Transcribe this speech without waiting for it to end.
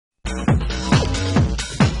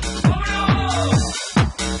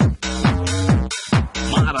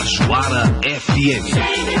Marajoara Fm.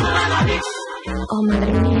 Oh,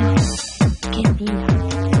 madre mía, qué día.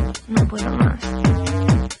 No puedo más.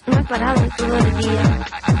 No he parado en todo el día.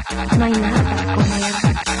 No hay nada para comer.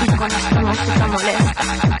 Y con esta música molesta.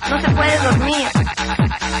 No se puede dormir.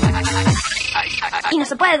 Y no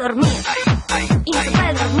se puede dormir. Y no se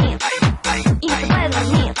puede dormir. Y no se puede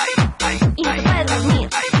dormir. Y no se puede dormir.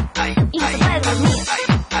 Y no se puede dormir.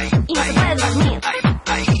 Y no se puede dormir.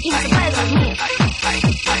 Y no se puede dormir.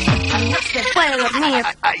 Y no se puede dormir.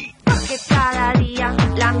 Porque cada día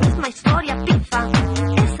la misma historia pifa.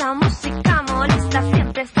 Esa música molesta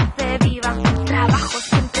siempre se hace viva. Trabajo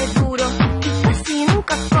siempre duro y casi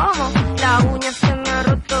nunca como. La uña se me ha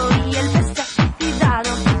roto y el pez se ha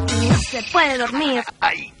suicidado. Y no se puede dormir.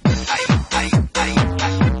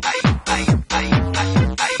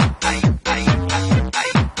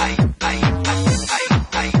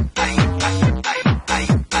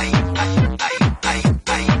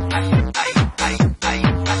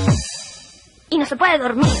 Y no se puede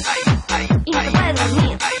dormir. Y no se puede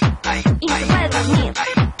dormir. Y no se puede dormir.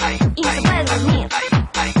 Y no se puede dormir.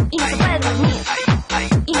 Y no se puede dormir.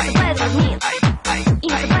 Y no se puede dormir. Y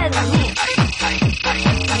no se puede dormir.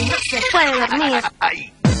 Y no se puede dormir.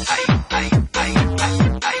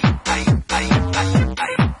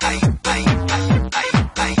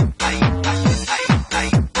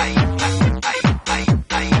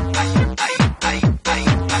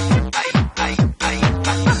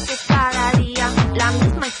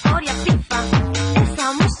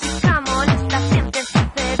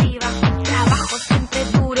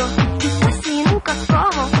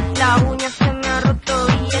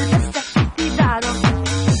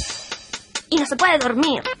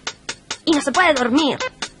 Dormir. Y no se puede dormir.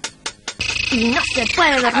 Y no se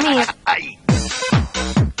puede dormir.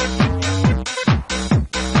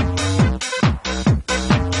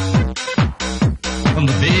 From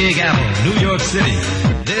the Big Apple, New York City,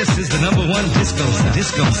 this is the #1 disco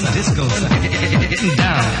getting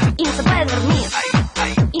down. Y no se puede dormir.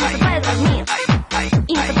 Y no se puede dormir.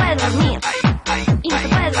 Y no se puede dormir. Y no se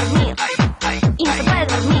puede dormir. Y no se puede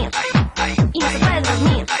dormir. Y no se puede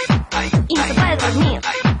dormir. Y no se puede dormir.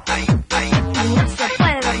 Y no se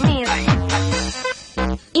puede dormir.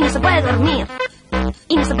 Y no se puede dormir.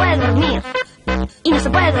 Y no se puede dormir. Y no se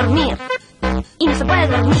puede dormir. Y no se puede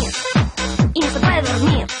dormir. Y no se puede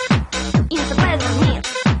dormir. Y no se puede dormir.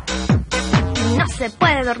 Y no se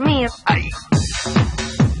puede dormir.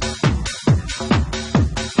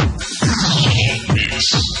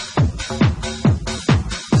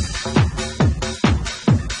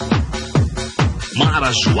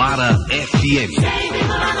 Marajoara FM.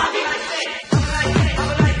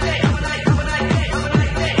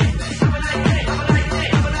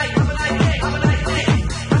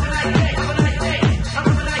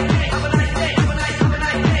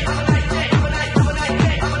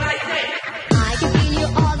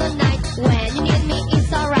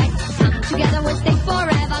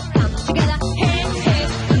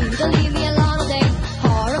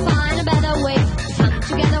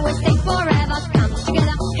 Forever, come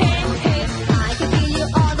together, hey, hey, I can feel you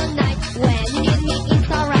all the night.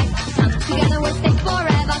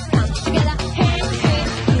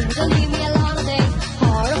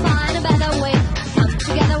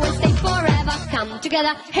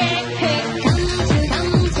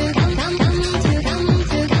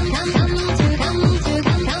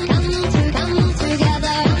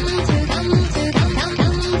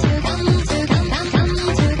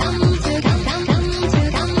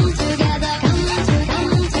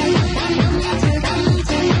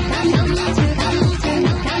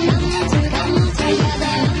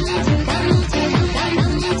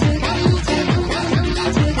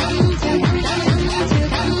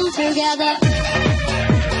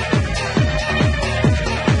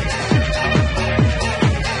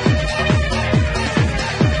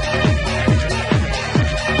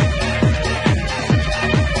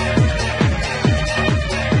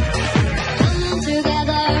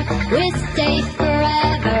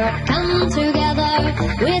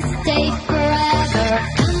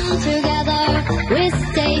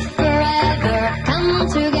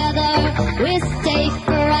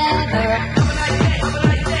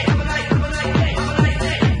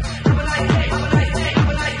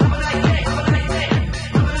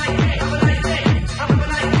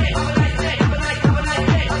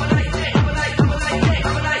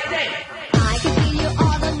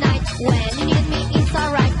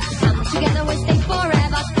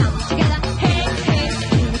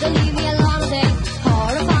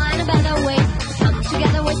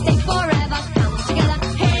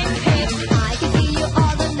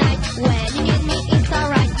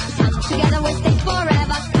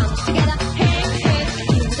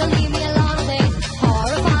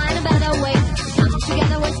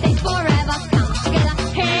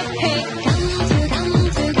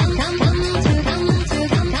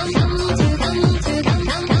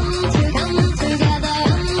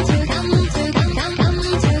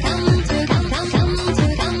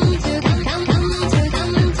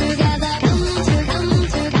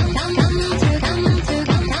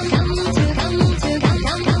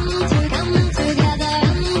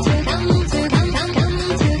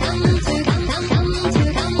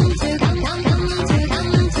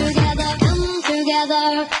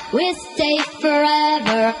 it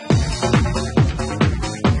forever.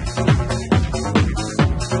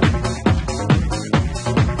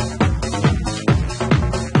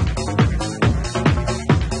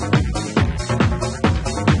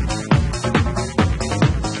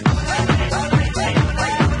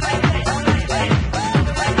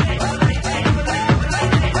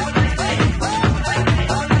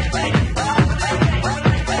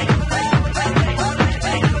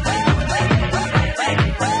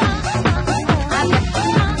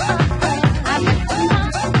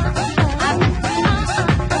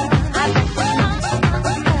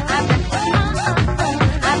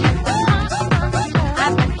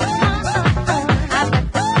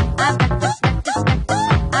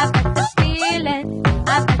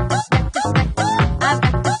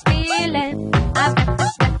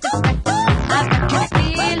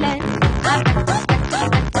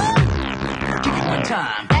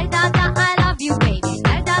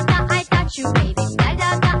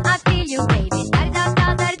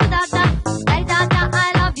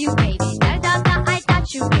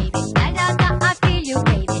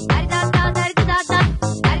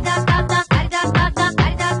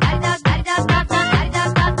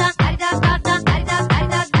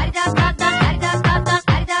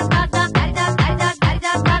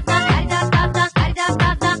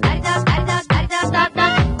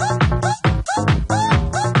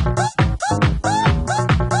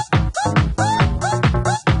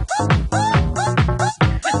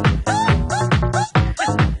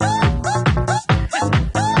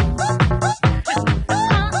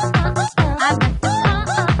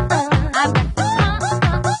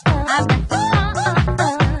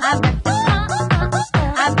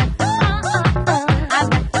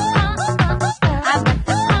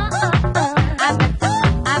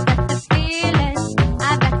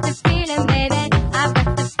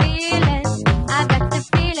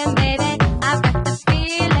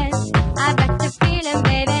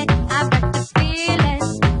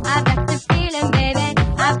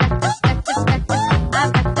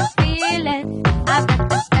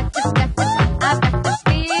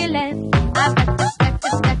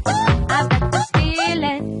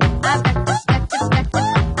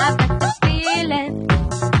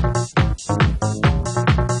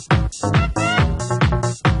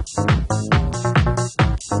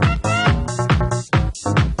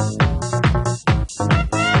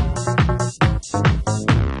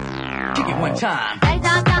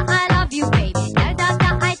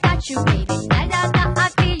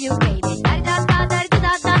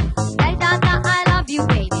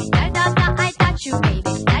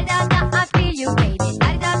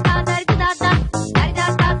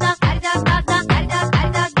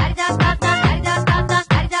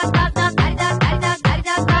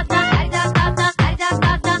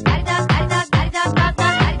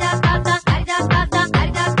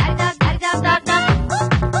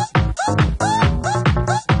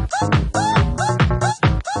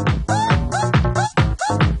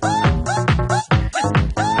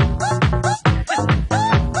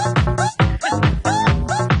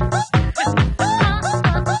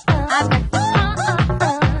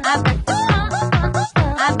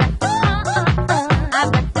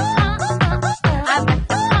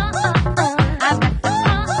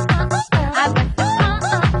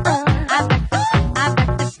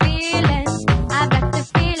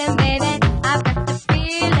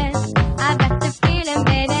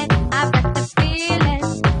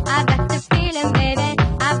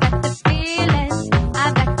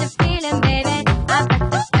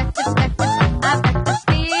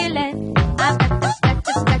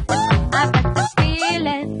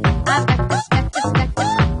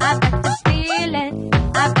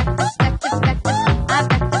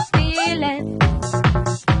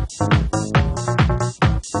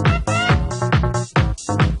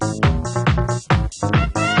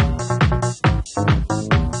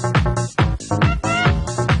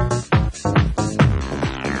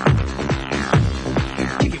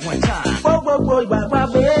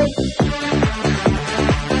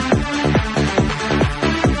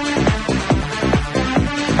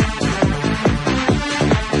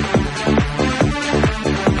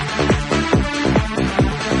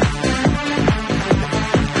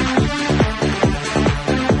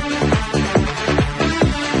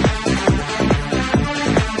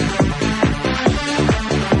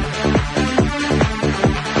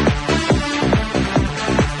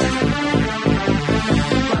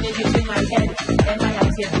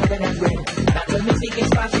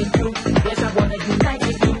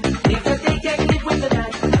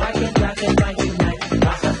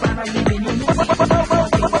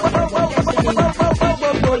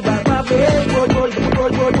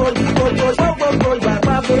 Voy.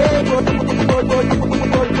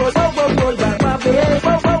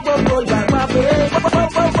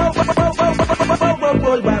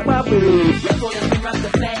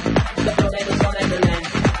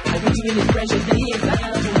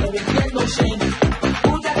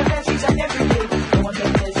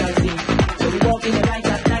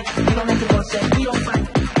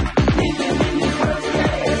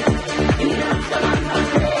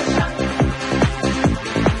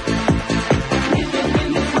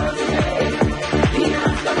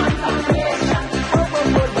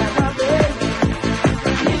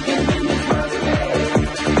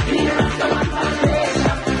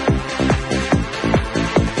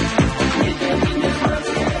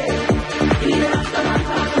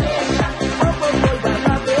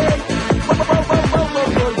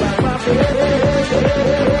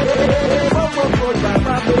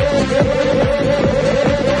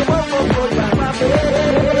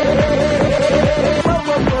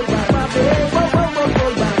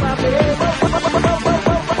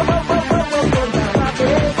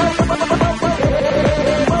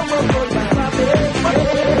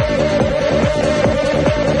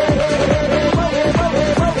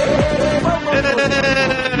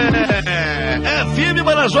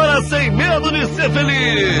 Marajoara sem medo de ser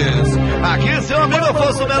feliz. Aqui seu amigo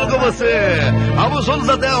Afonso Melo com você. Vamos juntos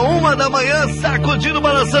até a 1 da manhã, sacudindo,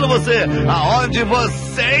 balançando você, aonde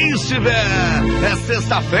você estiver. É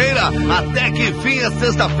sexta-feira, até que fim é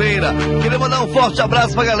sexta-feira. Queria mandar um forte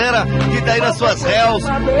abraço pra galera que tá aí nas suas réus.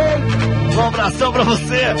 Um abração pra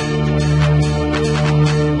você.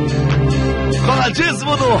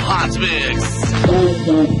 Coladíssimo no Hot Mix.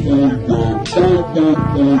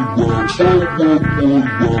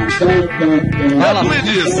 Fala,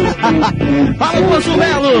 fala, Afonso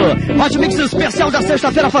Melo. Hot Mix especial da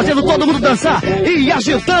sexta-feira, fazendo todo mundo dançar e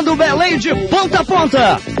agitando o Belém de ponta a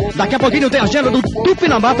ponta. Daqui a pouquinho tem a agenda do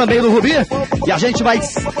Tupinambá, também do Rubi. E a gente vai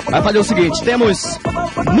fazer o seguinte: temos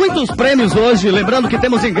muitos prêmios hoje. Lembrando que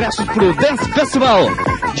temos ingressos pro Dance Festival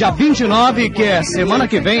dia 29, que é semana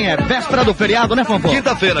que vem, é véspera do feriado, né, Fanfô?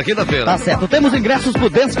 Quinta-feira. Tá certo, temos ingressos pro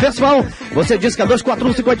Dance Festival. Você diz que é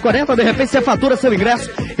 241-5840, de repente você fatura seu ingresso.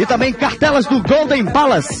 E também cartelas do Golden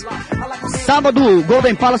Palace. Sábado, o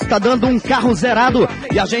Golden Palace tá dando um carro zerado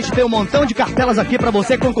e a gente tem um montão de cartelas aqui pra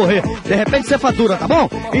você concorrer. De repente você fatura, tá bom?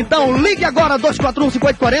 Então ligue agora,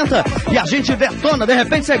 241-5840, e a gente detona, de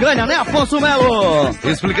repente você ganha, né, Afonso Melo?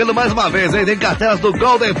 Explicando mais uma vez, hein? Tem cartelas do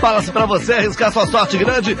Golden Palace pra você arriscar sua sorte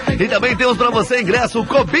grande. E também temos pra você ingresso,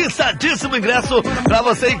 cobiçadíssimo ingresso pra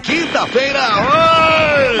você em quinta-feira.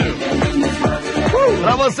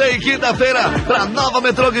 Pra você em quinta-feira, pra nova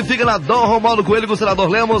metrô que fica na Dom Romualdo Coelho com o senador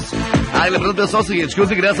Lemos. Aí lembrando, pessoal, o seguinte, que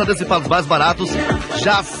os ingressos antecipados mais baratos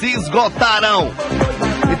já se esgotaram.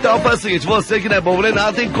 Então faz o seguinte, você que não é bom nem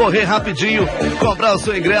nada, tem que correr rapidinho, comprar o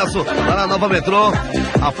seu ingresso lá na nova metrô,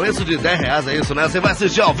 a preço de R$10, é isso, né? Você vai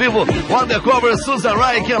assistir ao vivo Undercover, Susan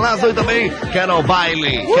Rai, Ken Lazo e também Carol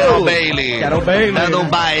Bailey. Carol Bailey. Dando um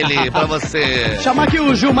baile pra você. Chamar aqui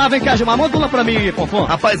o Gilmar, vem cá, Gilmar, manda uma pra mim, Fofão.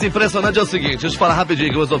 Rapaz, impressionante é o seguinte, deixa eu te falar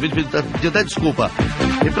rapidinho que os ouvintes pedem até desculpa.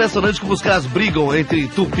 Impressionante como os caras brigam entre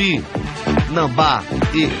Tupi, Nambá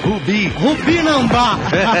e Rubi. Rubinambá.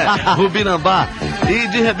 Rubinambá. E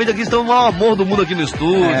de repente aqui estão o maior amor do mundo aqui no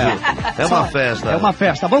estúdio. É uma festa. É uma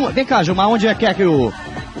festa. Vamos, vem cá, Gilmar, onde é que o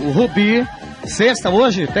Rubi, sexta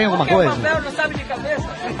hoje, tem alguma coisa? Não sabe de cabeça?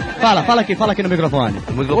 Fala aqui no microfone.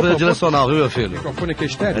 O microfone é direcional, viu, meu filho? O microfone aqui é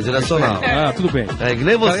estéreo? É direcional. Ah, tudo bem. É que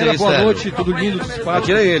nem você, Galera, boa estéreo. noite, tudo lindo, disparo.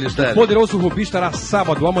 Tirei ele, estéreo. O Poderoso Rubi estará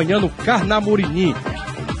sábado, amanhã, no Carnamorini,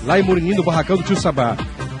 lá em Morini, no Barracão do Tio Sabá.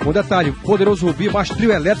 Um detalhe, Poderoso Rubi, mais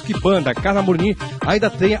trio elétrico e banda. Carnamorini ainda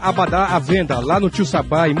tem abadá à venda, lá no Tio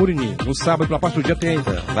Sabá, em Morini. No sábado, pela parte do dia, tem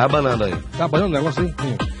ainda. Vai abanando aí. Tá abanando o negócio aí?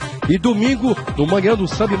 E domingo, no Manhã do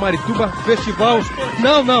Samba em Marituba, festival...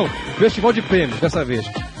 Não, festival de prêmios, dessa vez.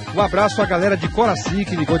 Um abraço à galera de Coraci,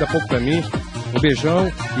 que ligou ainda há pouco pra mim. Um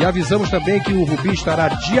beijão. E avisamos também que o Rubi estará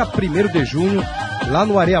dia 1º de junho, lá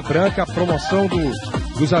no Areia Branca, promoção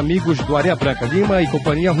dos amigos do Areia Branca. Lima e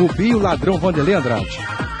companhia, Rubi e o ladrão Vanderlei Andrade.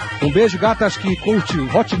 Um beijo, gatas, que curte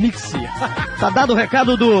Hot Mix. Tá dado o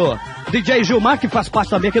recado do DJ Gilmar, que faz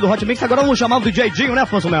parte também aqui do Hot Mix. Agora vamos chamar o DJ Dinho, né,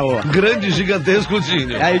 Afonso Melo? Grande, gigantesco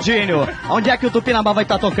Dinho. E aí, Dinho, onde é que o Tupinambá vai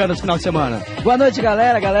estar tocando esse final de semana? Boa noite,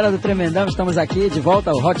 galera do Tremendão, estamos aqui de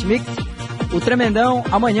volta ao Hot Mix. O Tremendão,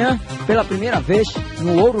 amanhã, pela primeira vez,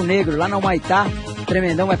 no Ouro Negro, lá no Humaitá, o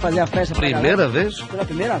Tremendão vai fazer a festa pra Primeira vez? Pela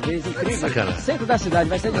primeira vez, incrível. Sacanagem. Centro da cidade,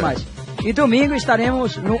 vai ser demais. E domingo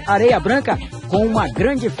estaremos no Areia Branca com uma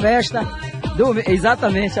grande festa.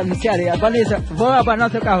 Exatamente, Amici Areia. Vanessa, vou abanar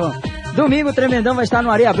o teu carvão. Domingo o Tremendão vai estar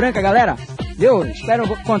no Areia Branca, galera. Viu? Espero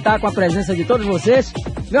contar com a presença de todos vocês.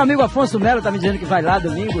 Meu amigo Afonso Melo tá me dizendo que vai lá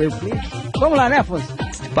domingo, eu fui. Vamos lá, né, Afonso?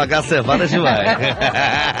 Pagar a cevada demais.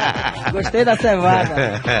 Gostei da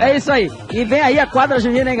cevada. É isso aí. E vem aí a quadra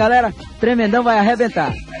junina, hein, galera? Tremendão vai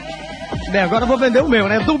arrebentar. Bem, agora eu vou vender o meu,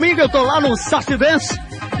 né? Domingo eu tô lá no Sassy Dance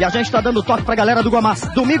e a gente tá dando toque pra galera do Guamás.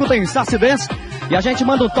 Domingo tem Sassy Dance e a gente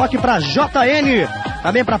manda um toque pra JN,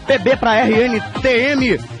 também pra PB, pra RN,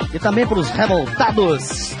 TM e também pros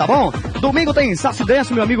revoltados, tá bom? Domingo tem Sassy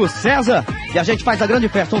Dance, meu amigo César, e a gente faz a grande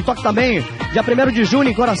festa. Um toque também dia 1º de junho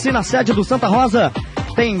em Coraci, na sede do Santa Rosa.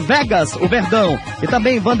 Tem Vegas, o Verdão, e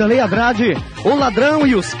também Vanderlei Andrade, o Ladrão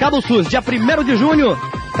e os Cabos Sus, dia 1º de junho.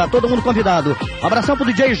 Tá todo mundo convidado. Um abração pro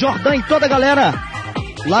DJ Jordan e toda a galera.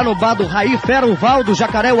 Lá no bar do Raí, Fera, o Valdo,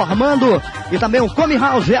 Jacaré, o Armando. E também o Come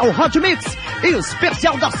House, é o Hot Mix.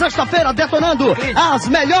 Especial da sexta-feira, detonando as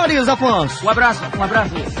melhores, Afonso. Um abraço.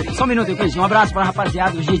 Só um minuto, Cris. Um abraço pra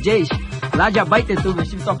rapaziada, os DJs lá de Abaetetuba. Eu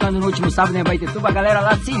estive tocando no último sábado em Abaetetuba. A galera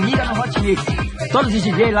lá se liga no Hot Mix. todos os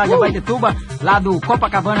DJs lá de Abaetetuba, lá do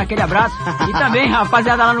Copacabana, aquele abraço. E também,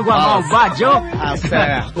 rapaziada, lá no Guamá, o Badiô. Tá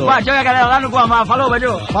certo. O Badiô e a galera lá no Guamá. Falou,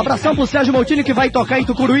 Badiô. Um abração pro Sérgio Montini, que vai tocar em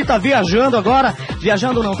Tucuruí, tá viajando agora.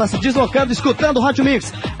 Viajando não, tá se deslocando, escutando o Hot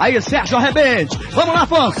Mix. Aí, Sérgio, arrebente. Vamos lá,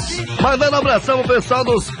 Afonso. Mandando um abração pro pessoal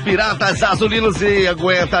dos Piratas Azulinos e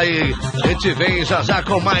aguenta aí. A gente vem já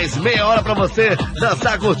com mais meia hora pra você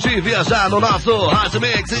dançar, curtir e viajar no nosso Hot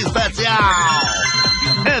Mix especial.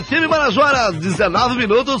 FM Marajoara, 19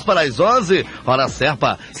 minutos para as 11. Hora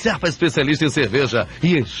Serpa. Serpa especialista em cerveja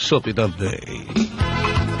e em chopp também.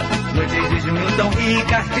 Noites de junho tão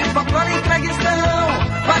ricas, de folclore e tradição.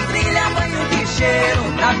 Quadrilha, banho de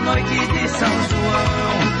cheiro, na noite de São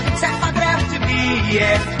João. Serpa Draft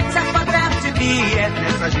Beer, Serpa Draft Beer.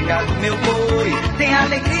 Nessa ginga do meu boi, tem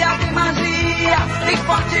alegria, tem magia. Tem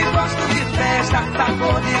forte gosto de festa,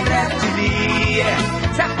 sabor de Draft Beer.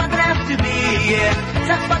 Serpa Draft Beer,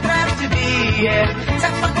 Serpa Draft Beer.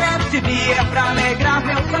 Serpa Draft Beer, pra alegrar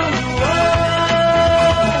meu São João.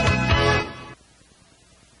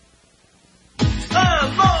 A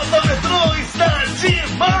nova metrô está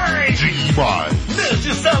demais!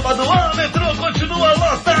 Neste sábado, a metrô continua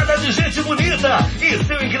lotada de gente bonita e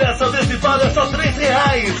seu ingresso antecipado é só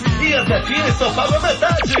R$3 e as aqui só pagam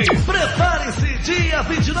metade. Prepare-se, dia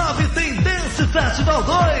 29 tem Dance Festival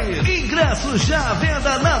 2. Ingressos já à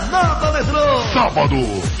venda na nova metrô. Sábado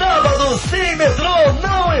sem metrô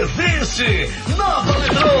não existe. Nova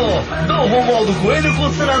metrô, do Romualdo Coelho com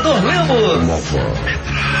o senador Lemos.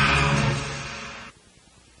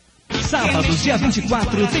 Sábado, dia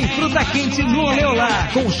 24, tem Fruta Quente no Oleolá,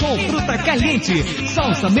 com show Fruta Caliente,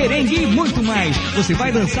 salsa, merengue e muito mais. Você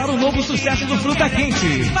vai dançar o novo sucesso do Fruta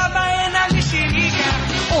Quente.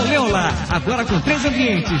 Oleolá, agora com 3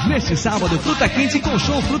 ambientes. Neste sábado, Fruta Quente com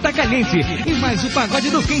show Fruta Caliente e mais o pagode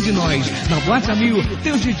do Quem de Nós. Na Boate A1000,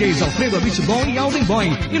 tem os DJs Alfredo Beatball e Alden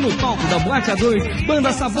Boy. E no palco da Boate A2,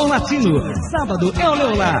 Banda Sabor Latino. Sábado é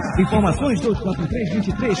Oleolá. Informações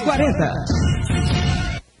 243-2340.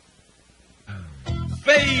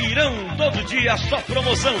 Feirão, todo dia só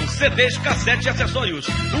promoção, CDs, cassete e acessórios.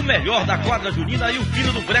 O melhor da quadra junina e o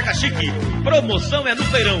fino do Brega Chique. Promoção é no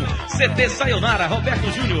Feirão. CD Sayonara,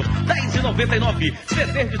 Roberto Júnior, R$10,99.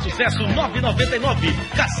 CD de sucesso, R$9,99.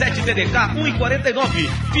 Cassete TDK, R$1,49.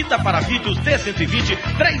 Fita para vídeos D120,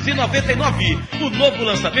 R$3,99. O novo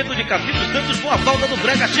lançamento de Capítulos Santos com a falda do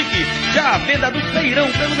Brega Chique. Já à venda do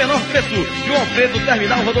Feirão pelo menor preço. João Alfredo,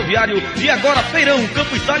 Terminal Rodoviário. E agora Feirão,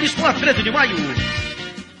 Campos Salles com a 13 de maio.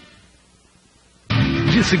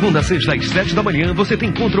 De segunda a sexta às 7 da manhã, você tem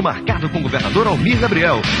encontro marcado com o governador Almir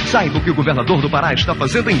Gabriel. Saiba o que o governador do Pará está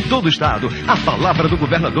fazendo em todo o estado. A palavra do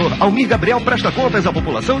governador Almir Gabriel presta contas à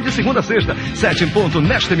população de segunda a sexta, 7 em ponto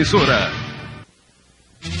nesta emissora.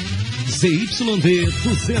 ZYD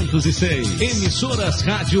 206. Emissoras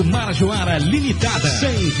Rádio Marajoara Limitada.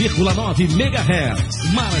 100,9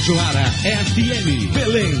 MHz. Marajoara FM.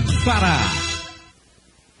 Belém, Pará.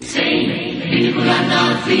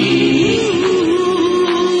 100,9.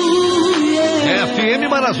 FM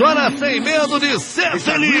Marajoara, sem medo de ser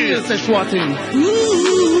feliz.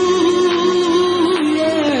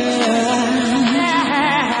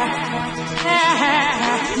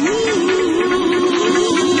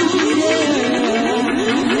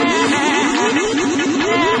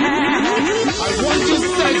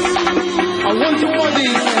 I want your body,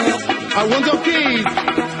 I want your keys,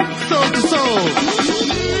 soul to soul.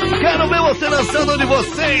 Quero ver você dançando onde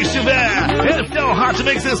você estiver. Esse é o Hot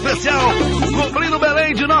Mix especial, cobrindo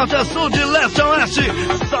Belém de norte a sul, de leste a oeste.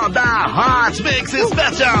 Só da Hot Mix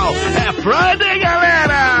especial. É Friday,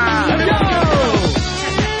 galera! Let's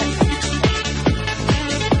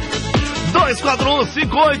go!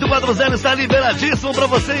 241-5840 está liberadíssimo pra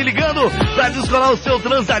você ir ligando pra descolar o seu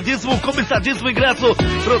transadíssimo, cobiçadíssimo ingresso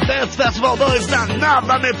pro Dance Festival 2 da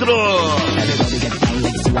Nova Metrô.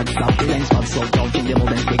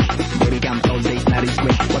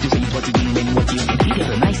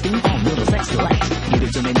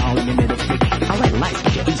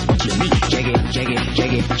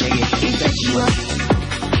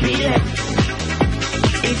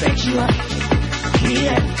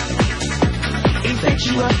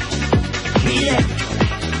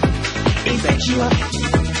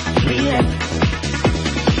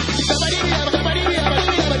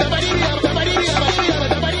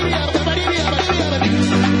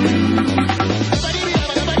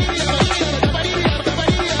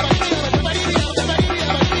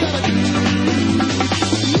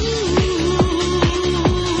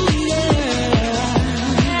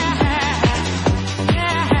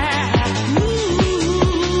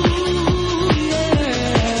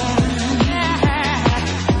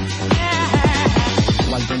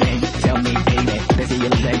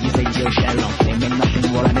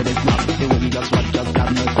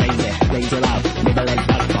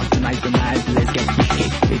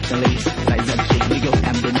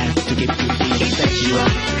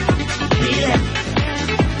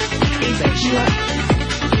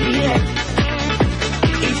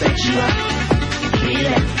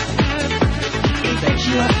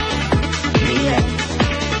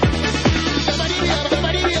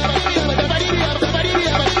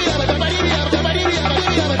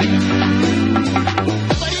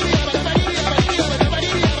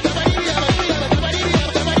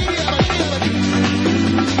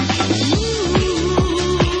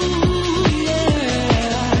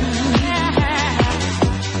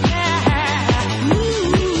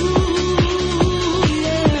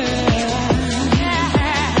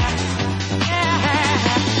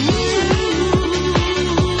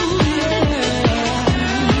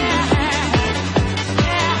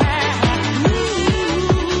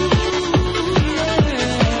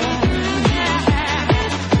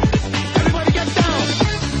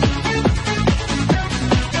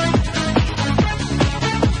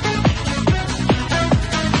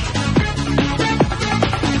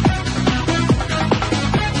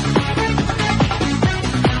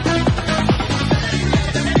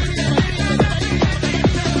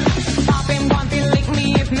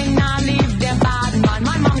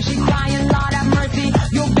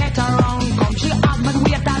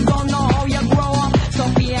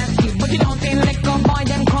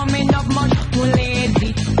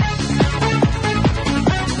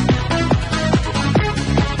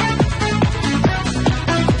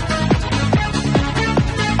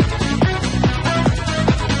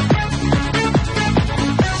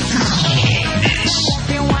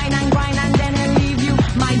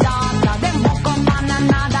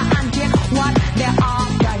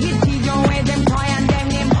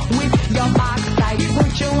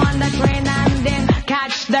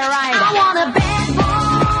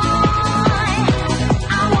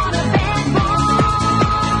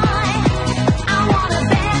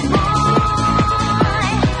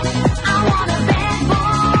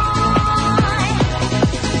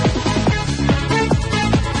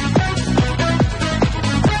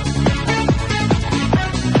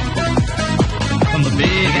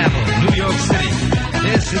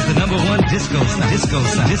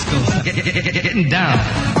 Getting down.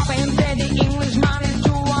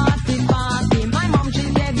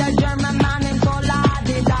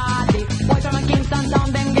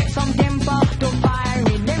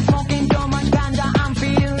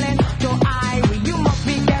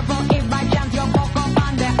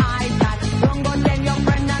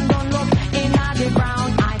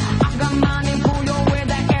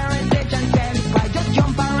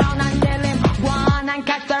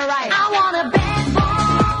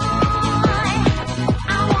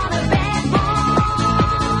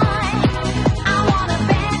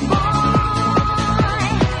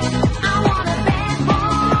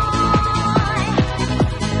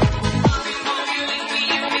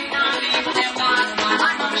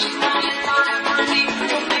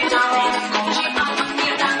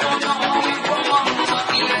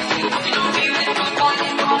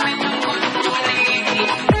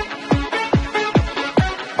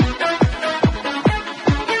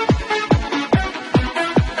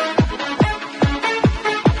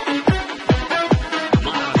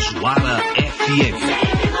 Marajoara FM.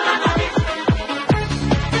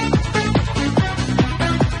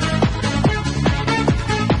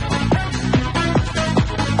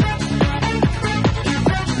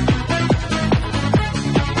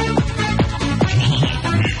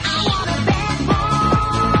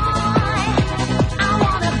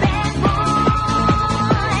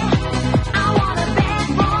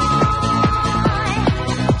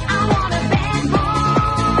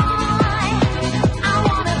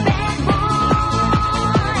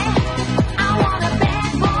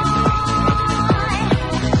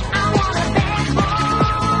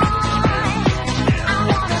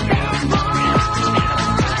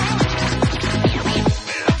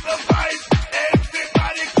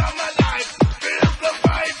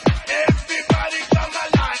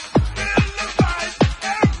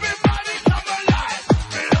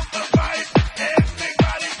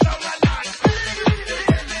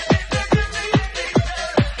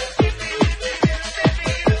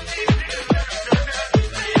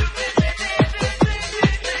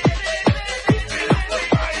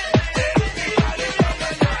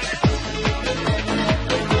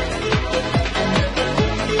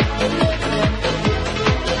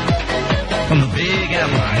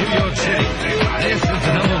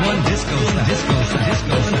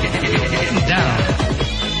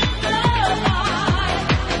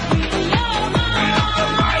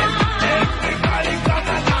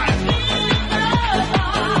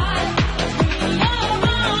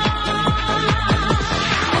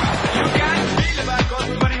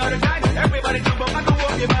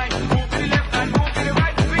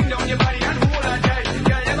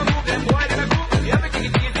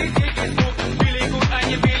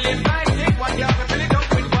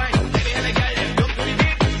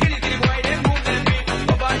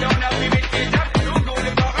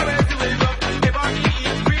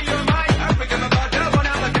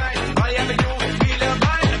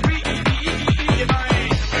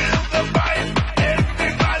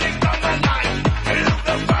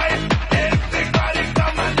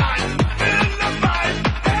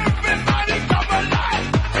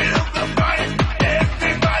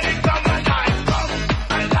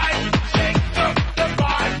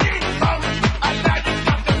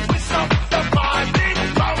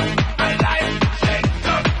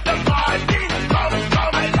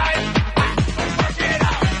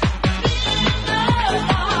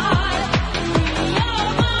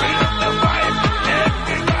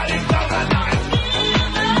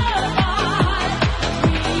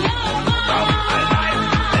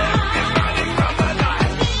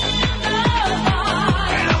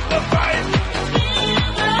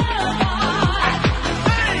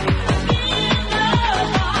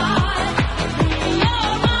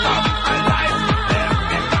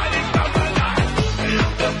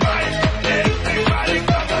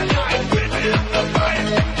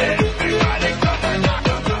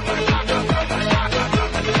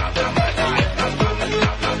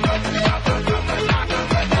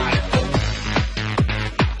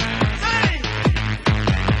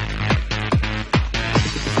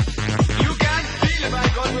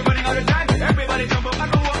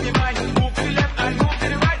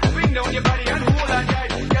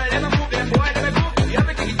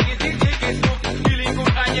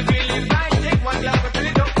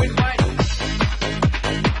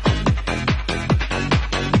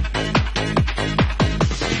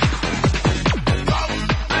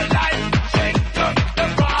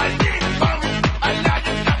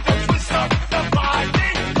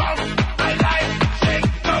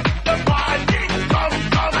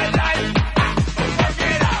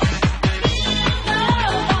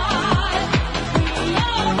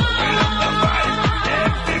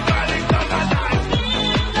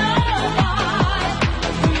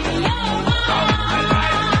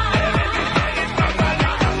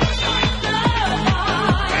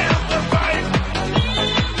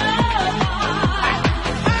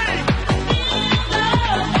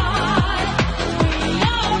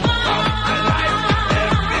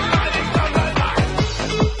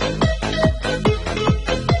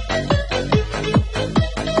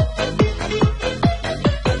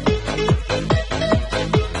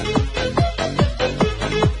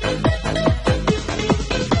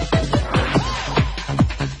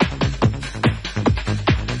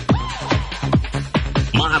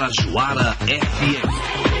 Marajoara FM.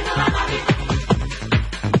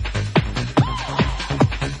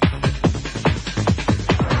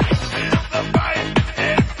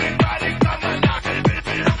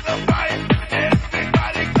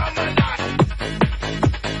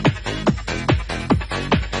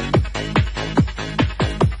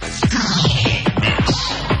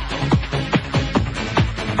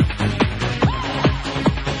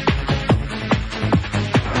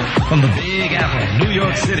 From the Big Apple, New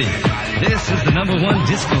York City, this is the number one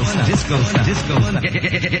disco stop.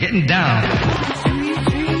 Getting down.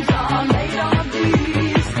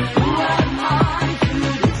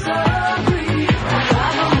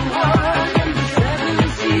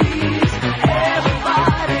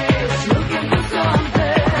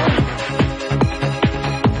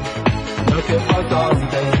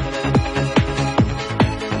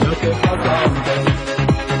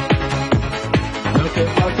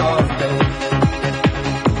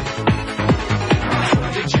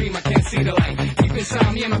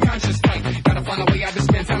 Inside me and my conscious fight. Gotta find a way out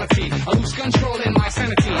this mentality. I lose control in my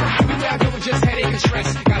sanity. Everywhere I go with just headache and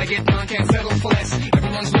stress. Gotta get mine, can't settle for less.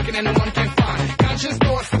 Everyone's looking and no one can find conscious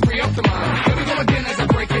thoughts to free up the mind. Here we go again as I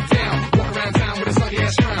break it down. Walk around town with a sluggy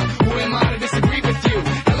ass frown. Who am I to disagree with you?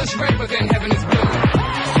 Hell is red, but then heaven is blue.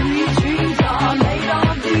 Sweet dreams are made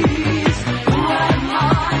of these. Who am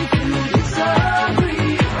I to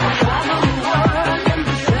disagree? I travel the world in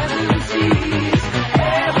the 7 seas.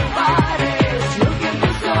 Everybody's looking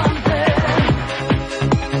for something.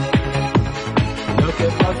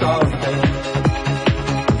 Looking for something.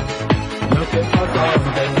 Looking for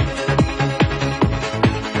something.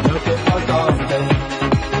 Looking for something.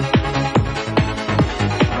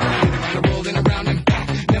 Rolling around and back.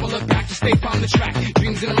 Never look back, just stay on the track.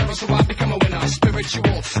 Dreams in a river, so I become a winner.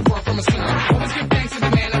 Spiritual, far from a sinner. Always give thanks to the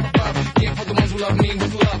man up above. Can't help the ones who love me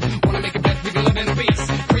with love. Wanna make it better, we can live in peace.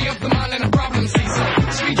 Free up the mind and the problem cease. So,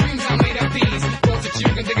 sweet dreams are made of these. Thoughts that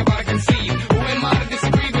you can think about and conceive. Who am I to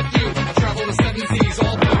disagree with you? I travel the 7 seas,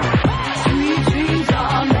 all blue. Sweet dreams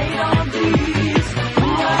are made of these. Who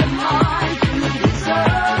am I to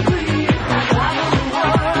disagree? I travel the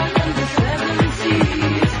world in the 7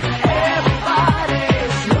 seas.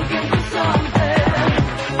 Everybody's looking for something.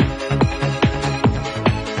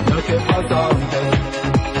 Looking for something.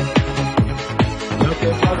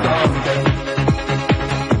 Looking for something.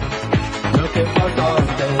 Looking for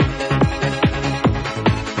something.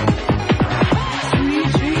 Sweet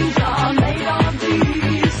dreams are made of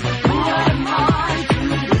these. Who am I to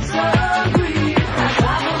disagree? I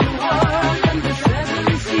travel the world in the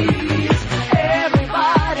 7 seas.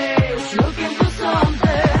 Everybody's looking for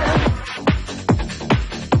something.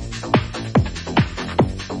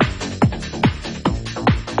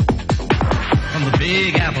 From the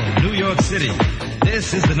Big Apple, New York City,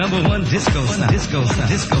 this is the number one disco stop.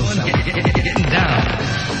 Getting down.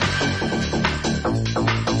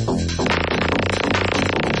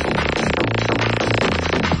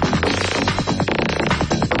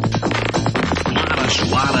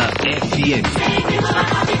 Marajoara FM.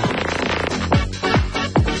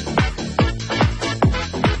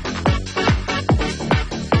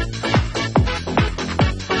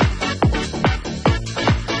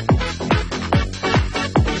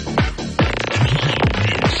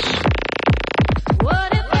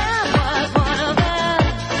 What if I was one of us?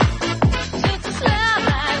 Just a slab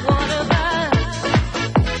like one of us.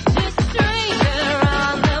 Just a stranger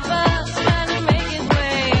on the bus trying to make his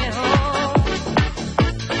way home.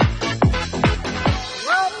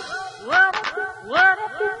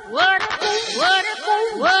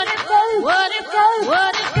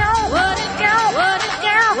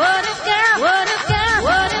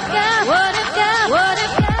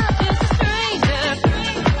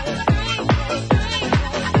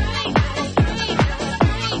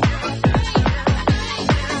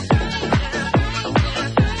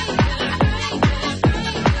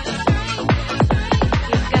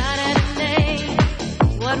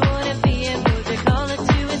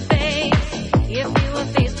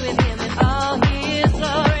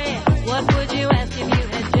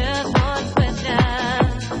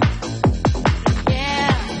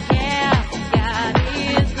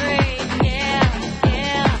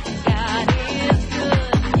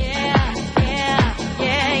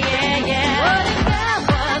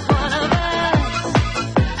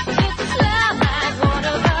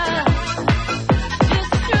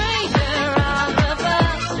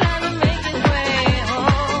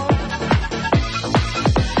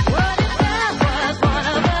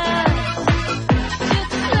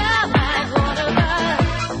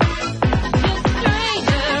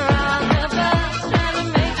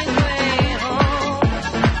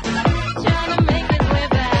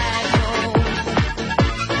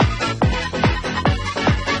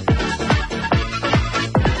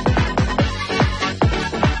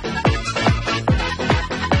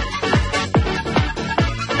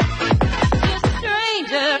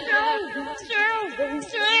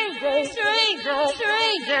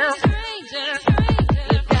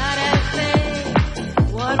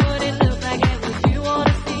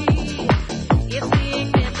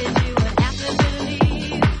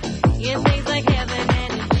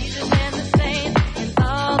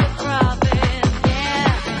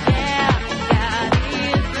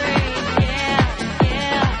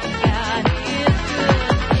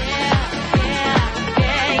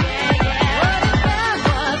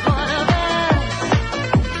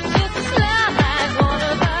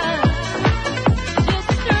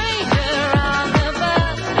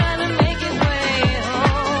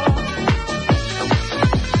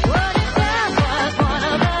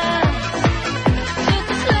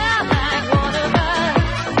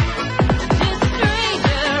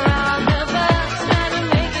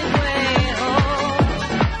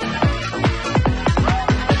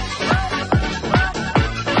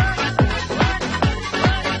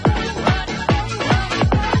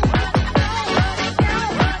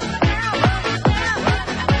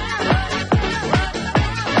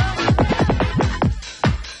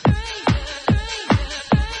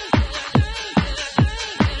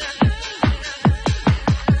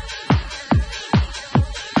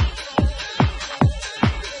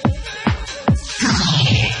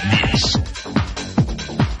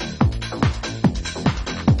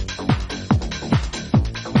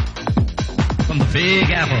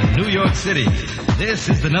 Big Apple, New York City. This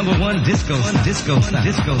is the number one disco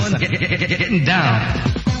style. Getting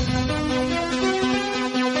down.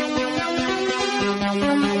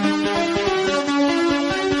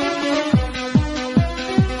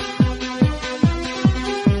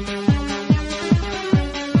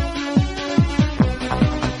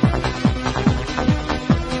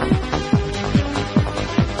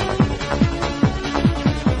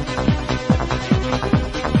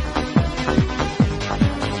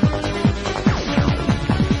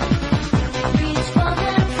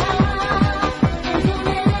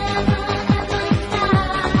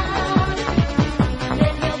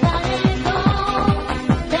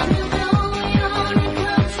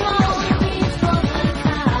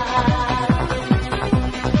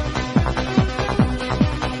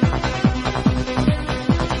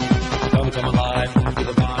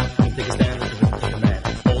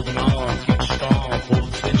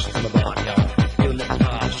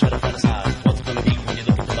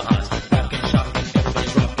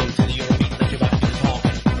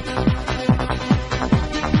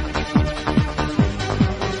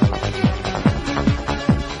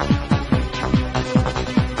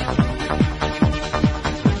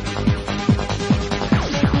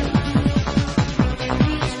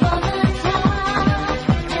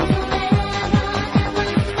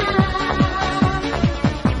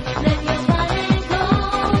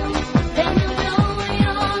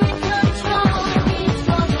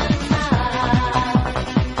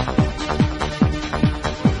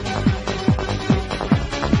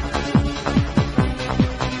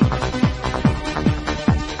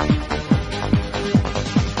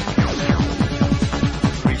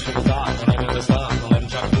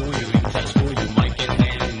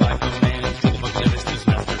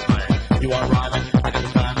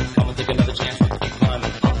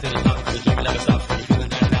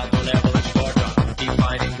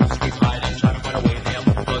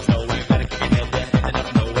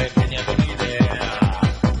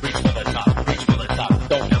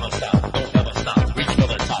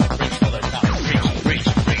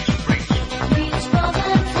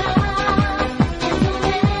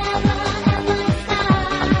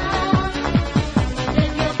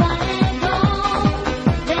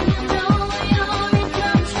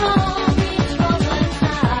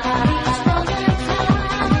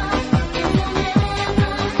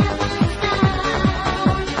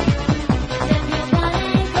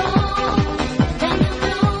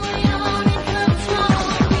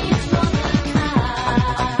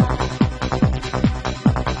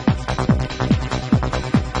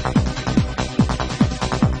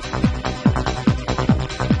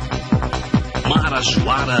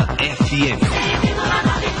 Marajoara FM.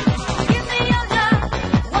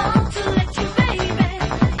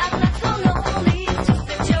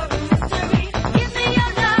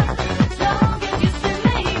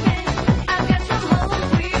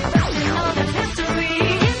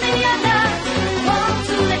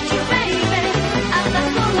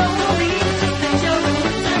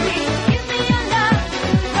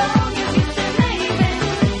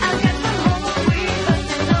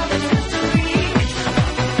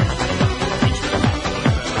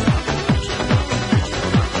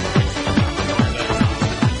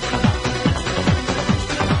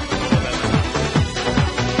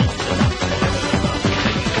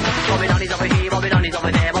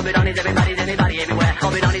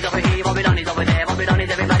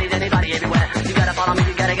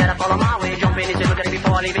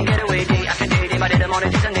 can't even get away. Day after day, day by day, the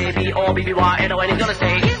morning is a navy. Or BBY, and when it's gonna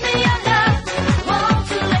stay. Give me your love, want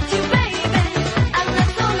to let you, baby. I'm not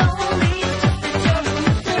so lonely, just that you're a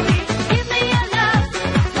mystery. Give me your love,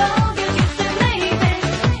 long as you say maybe.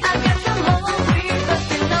 I got some home with us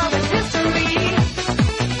in all its history.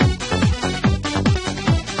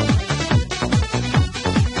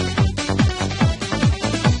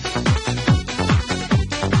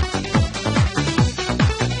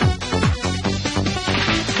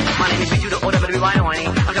 My name is B to the order, but we wine whiny.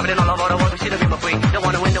 I'm covered in all of all the world, we see the people free. Don't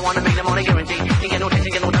wanna win, don't wanna make them on a guarantee. Can't get no taste,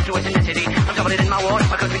 can't get no time to waste in the city. I'm covered in my world,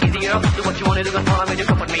 my country easier. Do what you wanna do, and follow me, do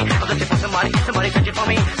come with me. I'm searching for somebody, somebody searching for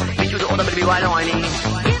me. B to the order, but we wine whiny.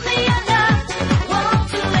 Give me your love, want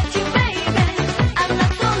to let you, baby. I'm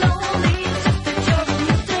not so lonely, just that you're a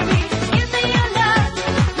mystery. Give me your love,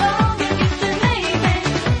 long as you say maybe.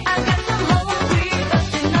 I got some home with us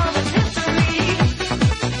in all its history.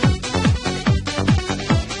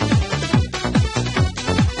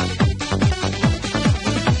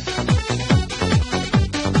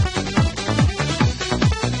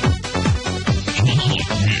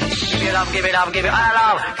 Give it up, give it all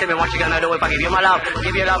love. Tell me what you gonna do if I give you my love.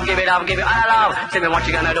 Give it up, give it up, give it all love. Tell me what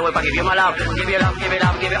you gonna do if I give you my love. Give it up, give it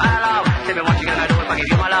up, give it all love. Tell me what you gonna do if I give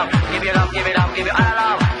you my love. Give it up, give it up, give it all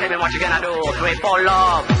love. Tell me what you gonna do. 3 for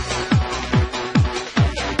love.